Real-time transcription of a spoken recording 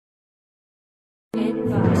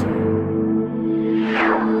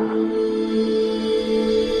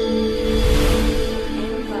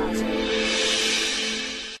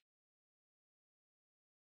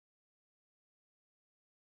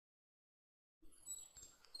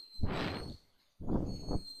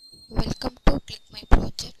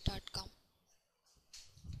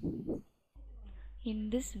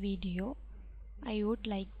this video, I would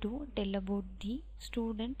like to tell about the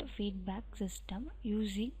student feedback system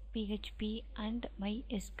using PHP and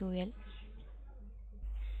MySQL.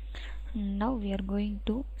 Now we are going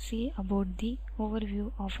to see about the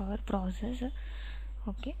overview of our process.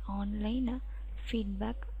 Okay, online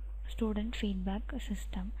feedback, student feedback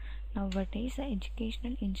system. Nowadays,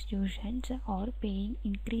 educational institutions are paying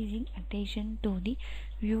increasing attention to the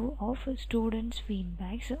view of students'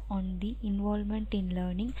 feedbacks on the involvement in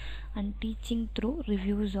learning and teaching through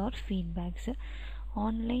reviews or feedbacks.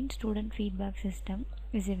 Online student feedback system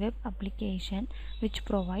is a web application which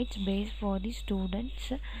provides base for the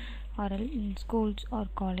students or in schools or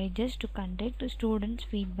colleges to conduct students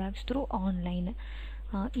feedbacks through online.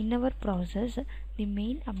 In our process, the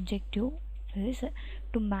main objective is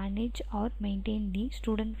to manage or maintain the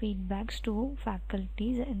student feedbacks to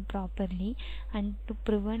faculties and properly, and to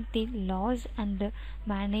prevent the loss and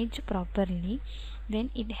manage properly. Then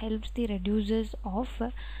it helps the reducers of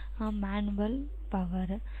manual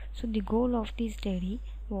power. So the goal of the study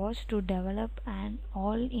was to develop an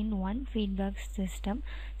all-in-one feedback system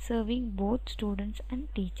serving both students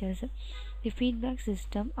and teachers. The feedback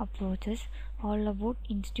system approaches all about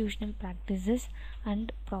institutional practices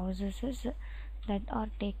and processes that are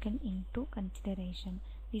taken into consideration.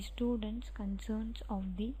 The students' concerns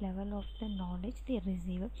of the level of the knowledge they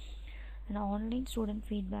receive. An online student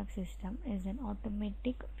feedback system is an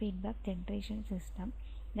automatic feedback generation system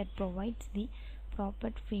that provides the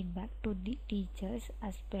proper feedback to the teachers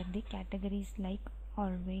as per the categories like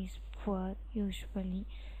always, poor, usually,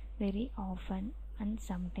 very often, and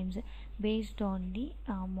sometimes, based on the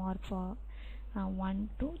mark for 1,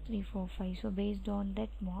 2, 3, 4, 5. So based on that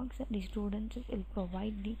marks, the students will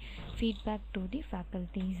provide the feedback to the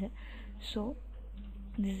faculties. So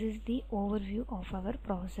this is the overview of our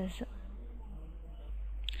process.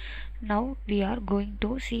 Now we are going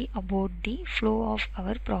to see about the flow of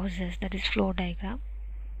our process, that is flow diagram.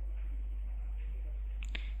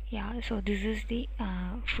 So this is the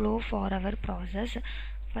flow for our process.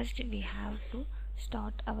 First we have to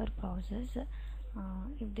start our process.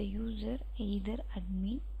 If the user either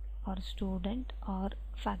admin or student or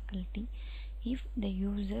faculty. If the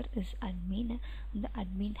user is admin, the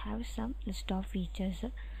admin have some list of features.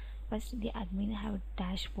 First, the admin have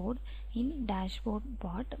dashboard. In dashboard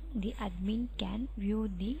part, the admin can view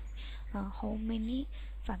the how many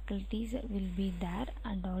faculties will be there,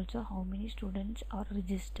 and also how many students are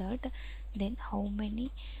registered, then how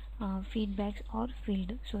many feedbacks are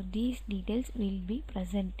filled. So these details will be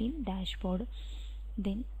present in dashboard.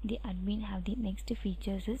 Then the admin have the next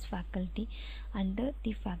features is faculty. Under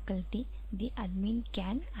the faculty, the admin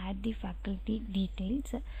can add the faculty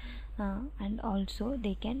details, and also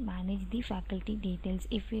they can manage the faculty details.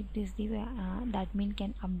 If it is the admin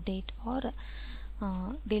can update or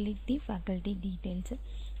delete the faculty details.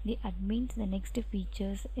 The admin's the next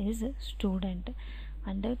features is student.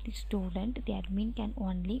 Under the student, the admin can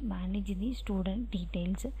only manage the student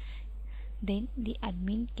details. Then the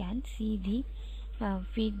admin can see the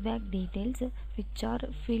feedback details which are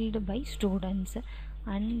filled by students,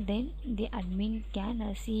 and then the admin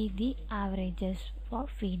can see the averages for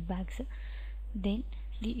feedbacks. Then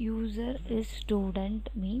the user is student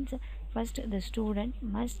means first the student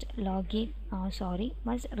must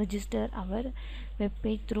must register our web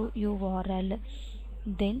page through URL.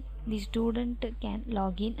 Then the student can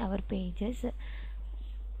log in our pages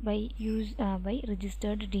by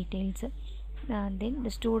registered details. Then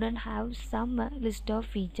the student have some list of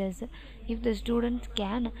features. If the students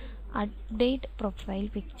can update profile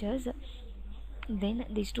pictures, then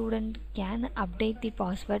the student can update the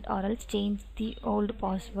password or else change the old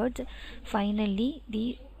passwords. Finally,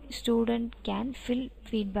 the student can fill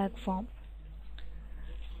feedback form.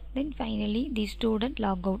 Then finally the student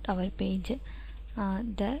log out our page.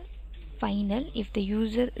 The final, if the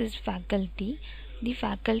user is faculty, the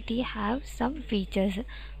faculty have some features.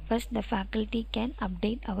 First, the faculty can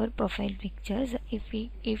update our profile pictures. If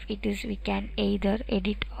it is, we can either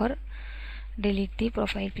edit or delete the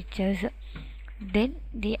profile pictures. Then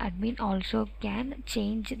the admin also can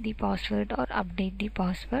change the password or update the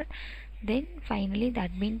password. Then finally the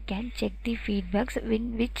admin can check the feedbacks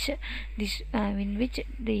in which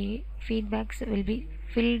the feedbacks will be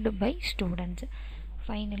filled by students.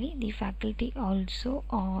 Finally, the faculty also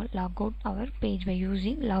log out our page by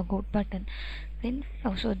using logout button. Then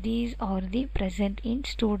also these are the present in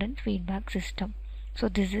student feedback system. So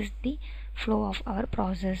this is the flow of our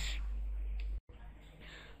process.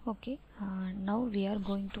 Okay, now we are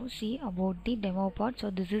going to see about the demo part. So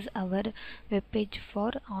this is our web page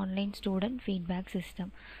for online student feedback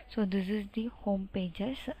system. So this is the home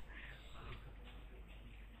pages.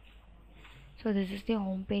 So this is the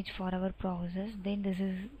home page for our process. Then this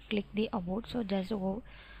is click the about. So just go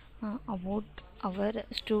about our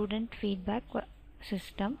student feedback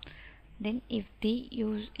system. Then if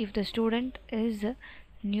the student is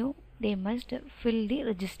new, they must fill the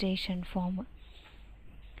registration form.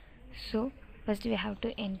 So first we have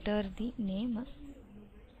to enter the name,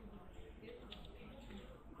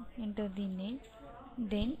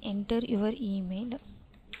 then enter your email.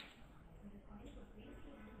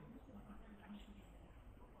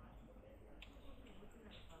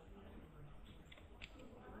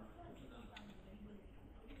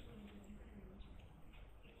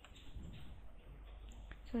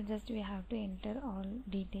 So just we have to enter all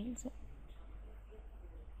details.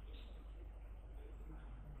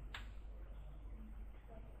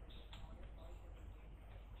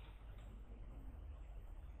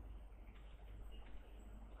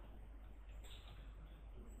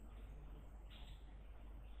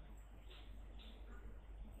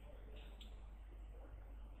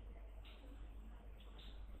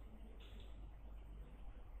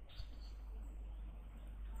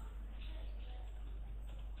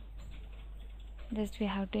 Just we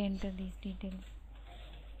have to enter these details.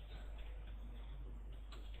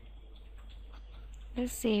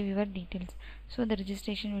 Just save your details. So the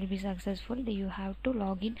registration will be successful. You have to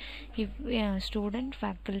log in if student,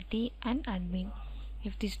 faculty and admin.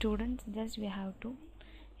 If the students, just we have to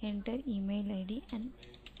enter email ID and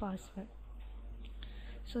password.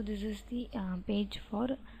 So this is the page for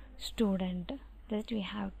student. Just we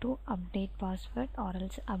have to update password or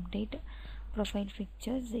else update profile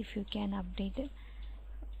pictures if you can update it,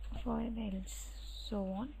 for else so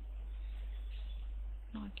on.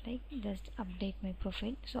 Not like just update my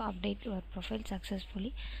profile. So update your profile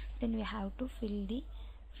successfully. Then we have to fill the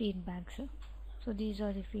feedbacks. So these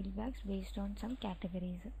are the feedbacks based on some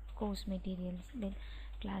categories: course materials, then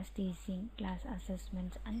class teaching, class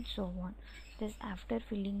assessments and so on. Just after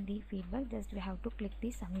filling the feedback, just we have to click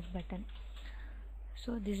the submit button.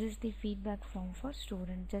 So this is the feedback form for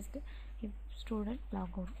student. Just if student log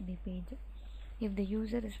out the page. If the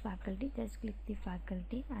user is faculty, just click the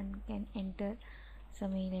faculty and can enter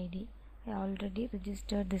some mail ID. I already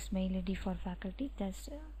registered this mail ID for faculty. That's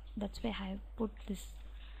why I have put this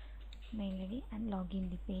mail ID and log in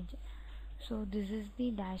the page. So this is the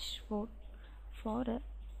dashboard for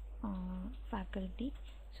faculty.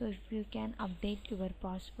 So if you can update your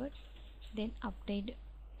password, then update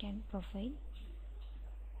can profile.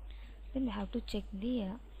 Then we have to check the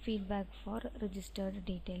feedback for registered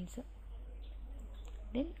details.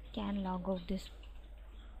 Then can log out this.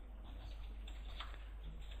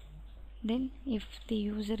 Then if the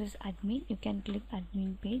user is admin, you can click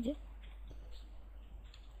admin page.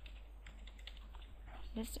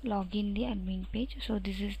 Just log in the admin page. So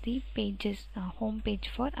this is the pages home page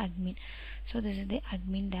for admin. So this is the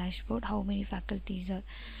admin dashboard, how many faculties are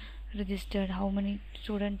registered, how many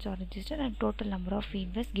students are registered and total number of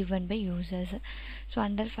feedbacks given by users. So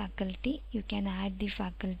under faculty you can add the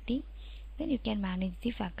faculty, then you can manage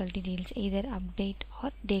the faculty details, either update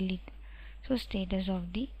or delete. So status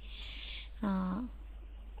of the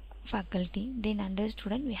faculty. Then under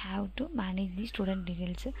student we have to manage the student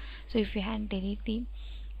details. So if we can delete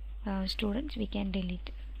the students, we can delete.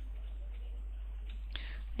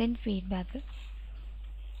 Then feedback.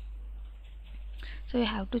 So you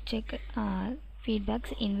have to check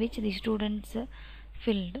feedbacks in which the students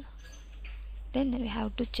filled. Then we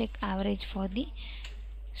have to check average for the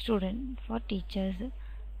student, for teachers.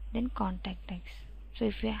 Then contact text. So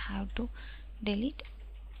if you have to delete,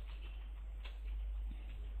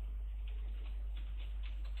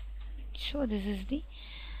 so this is the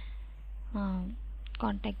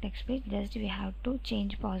contact text page. Just we have to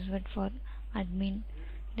change password for admin,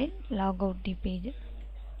 then log out the page.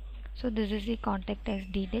 So this is the contact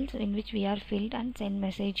text details in which we are filled and send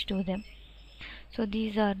message to them. So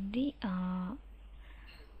these are the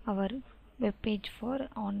our web page for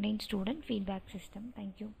online student feedback system.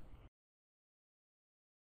 Thank you.